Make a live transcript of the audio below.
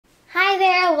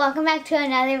welcome back to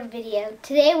another video.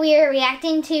 Today we are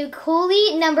reacting to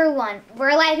Coolie #1.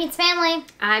 We're Live Eats family.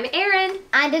 I'm Erin.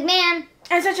 I'm Big Man.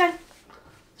 I'm Sunshine.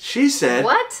 She said,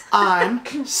 "What? I'm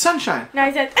Sunshine." No,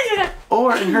 I said,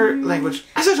 or in her language,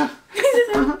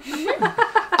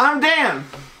 I'm Dan.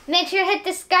 Make sure to hit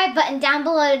the subscribe button down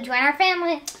below to join our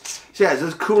family. So yeah, this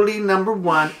is Coolie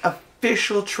 #1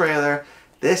 official trailer.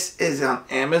 This is on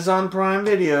Amazon Prime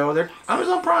Video.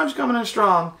 Amazon Prime's coming in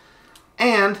strong.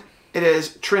 And it is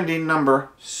trending number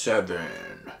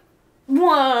 7.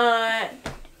 What?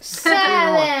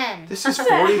 7. This is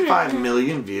 45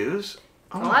 million views.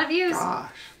 Oh a lot of views.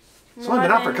 Gosh. It's only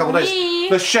been out for a couple days.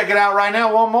 Let's check it out right now.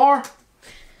 One more.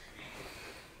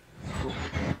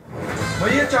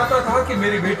 मैं ये चाहता था कि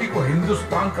मेरी बेटी को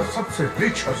हिंदुस्तान का सबसे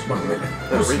रिच हस्बैंड मिले।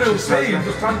 उसने उसे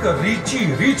हिंदुस्तान का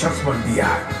रिच हस्बैंड दिया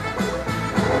है।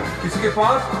 इसके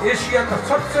पास एशिया का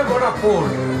सबसे बड़ा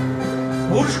पोर्ट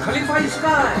बुर्ज खलीफा इसका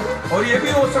है, और ये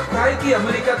भी हो सकता है कि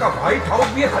अमेरिका का व्हाइट हाउस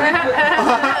भी खरीद ले।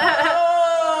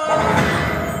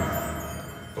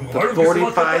 The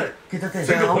 45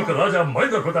 सिंगापुर का राजा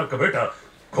महेंद्र प्रताप का बेटा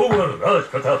कुंवर राज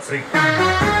प्रताप सिंह।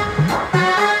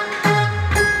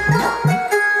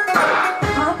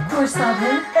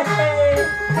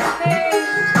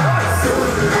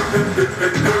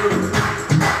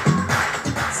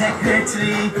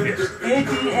 सेक्रेटरी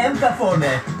एटीएम का फोन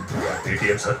है।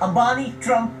 ATM sir. Ambani,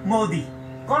 Trump, Modi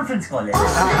conference call है।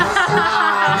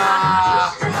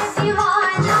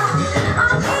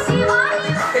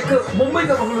 एक मुंबई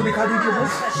का बंगलो दिखा दीजिए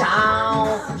बस।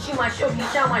 इसकी माँ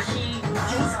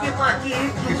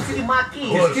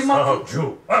जू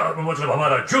मतलब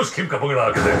हमारा जूस किम का बंगला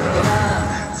आके देखना।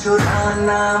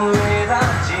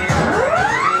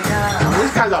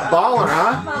 This guy's a baller,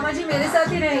 huh? मामा जी मेरे साथ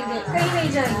ही रहेंगे, कहीं नहीं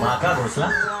जाएंगे। माँ का घोंसला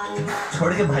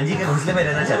छोड़ के भांजी के घोंसले में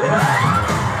रहना चाहते हैं।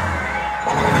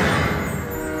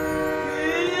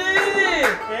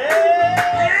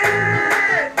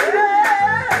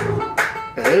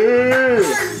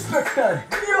 इंस्पेक्टर,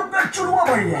 ये अपना चुड़वा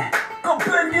भाई है।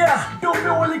 कंप्लेन किया डोबे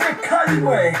वाली के खाली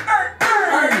में।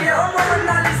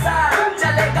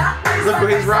 Look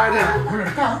what he's riding.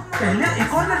 पहले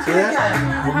एक और लड़की See that?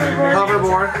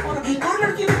 Hoverboard. एक और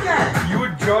लड़की में क्या है? You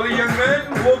jolly young man,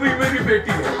 वो भी मेरी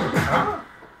बेटी है।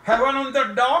 Heaven on the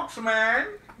docks, man.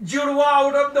 जुड़वा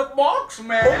out of the box,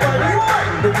 man.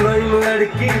 कोई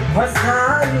लड़की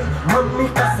फसाई, मम्मी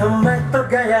कसम मैं तो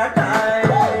गया टाइम।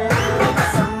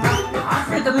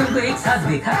 आपने कभी उनको एक साथ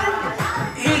देखा?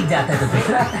 एक जाता तो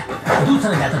दूसरा आता है,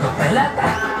 दूसरा जाता तो पहला आता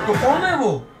है। तो कौन है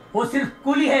वो? वो सिर्फ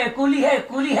कूली है, कूली है,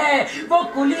 कूली है, वो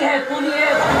कूली है, कूली है,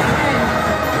 कूली है।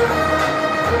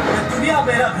 दुनिया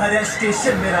मेरा घर है,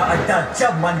 स्टेशन मेरा अड्डा,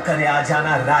 जब मन करे आ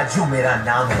जाना, राजू मेरा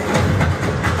नाम है।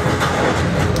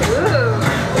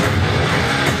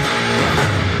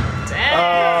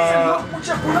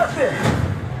 मुझे बुलाते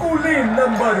कूली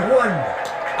 #1।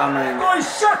 I mean, कोई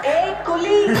शक? ए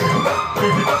कूली।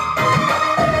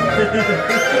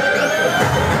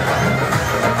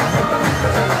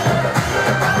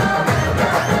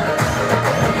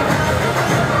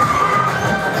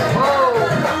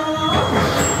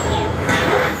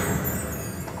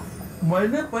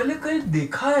 मैंने पहले कहीं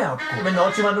देखा है आपको। मैं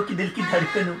नौजवानों की दिल की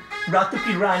धड़कन हूँ, रातों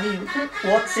की रानी हूँ।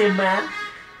 What say man?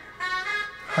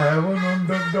 Heaven on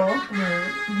the dock, man.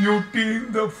 Beauty in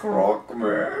the frock,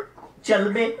 man. चल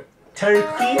बे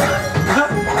Turkey.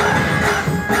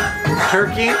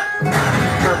 turkey.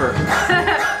 Pervert.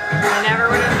 I never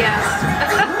would have guessed.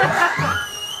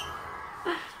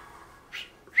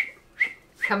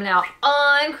 Coming out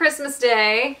on Christmas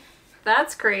Day.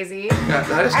 That's crazy. Yeah,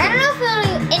 that is I don't know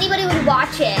if anybody would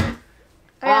watch it.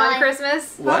 On Christmas?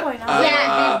 What? Probably not. Yeah.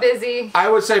 Be busy. I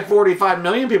would say 45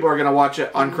 million people are going to watch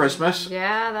it on Christmas.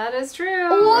 Yeah, that is true.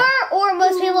 Or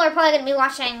most people are probably going to be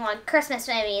watching like Christmas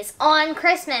movies on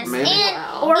Christmas. Maybe. And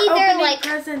Or either opening like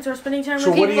presents or spending time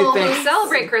So with what do you people. think? Who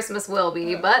celebrate Christmas will be,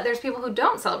 but there's people who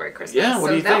don't celebrate Christmas. Yeah, what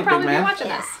do you so they'll think, big probably man? be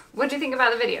watching this. What do you think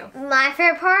about the video? my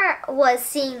favorite part was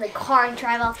seeing the car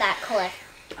drive off that cliff.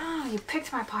 Oh, you picked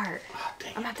my part.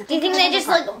 I'm gonna have to Do you think about they just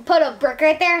my like put a brick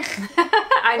right there part.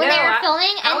 I know. when they were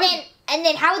filming, how and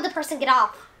then how would the person get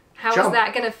off? How Jump. is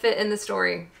that gonna fit in the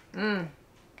story?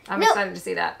 I'm excited to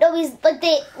see that. No,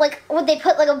 would they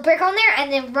put like a brick on there and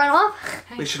then run off?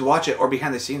 We should watch it, or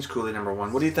behind the scenes Coolie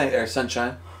 #1. What do you think there,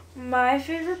 Sunshine? My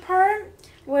favorite part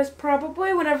was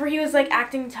probably whenever he was like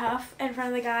acting tough in front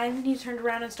of the guy and he turned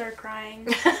around and started crying.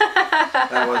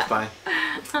 That was funny.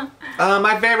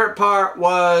 My favorite part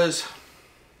was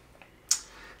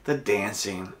the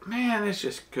dancing. Man, it's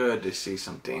just good to see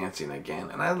some dancing again.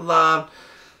 And I love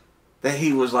that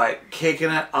he was like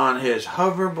kicking it on his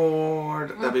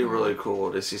hoverboard. That'd be really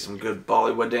cool to see some good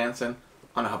Bollywood dancing.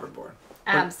 on a hoverboard.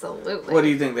 Absolutely. What do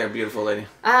you think there, beautiful lady?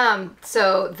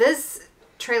 So this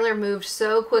trailer moved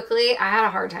so quickly, I had a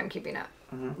hard time keeping up.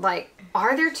 Like,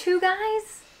 are there two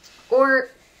guys? Or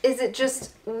is it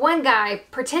just one guy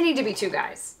pretending to be two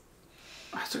guys?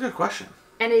 That's a good question.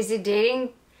 And is he dating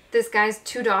this guy's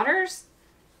two daughters?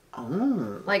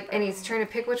 Oh. Like, and he's trying to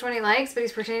pick which one he likes, but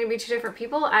he's pretending to be two different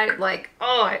people.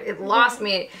 It lost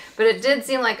me. But it did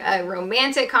seem like a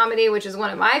romantic comedy, which is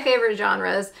one of my favorite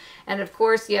genres. And of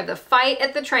course, you have the fight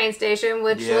at the train station,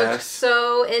 which looked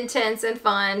so intense and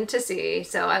fun to see.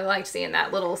 So I liked seeing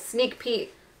that little sneak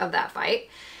peek of that fight.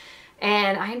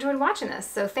 And I enjoyed watching this.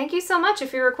 So thank you so much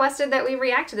if you requested that we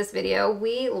react to this video.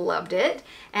 We loved it.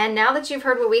 And now that you've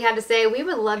heard what we had to say, we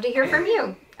would love to hear from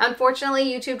you. Unfortunately,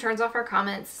 YouTube turns off our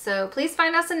comments. So please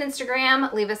find us on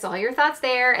Instagram, leave us all your thoughts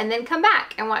there, and then come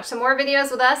back and watch some more videos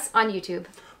with us on YouTube.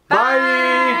 Bye!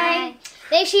 Bye.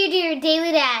 Make sure you do your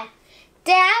daily dab.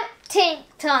 Dab, tink,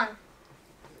 tongue.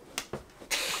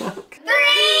 3, 2, 1,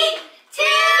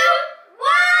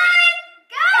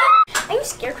 go! Are you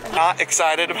scared for me? Not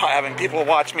excited about having people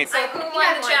watch me. So who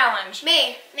won the challenge?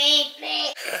 Me.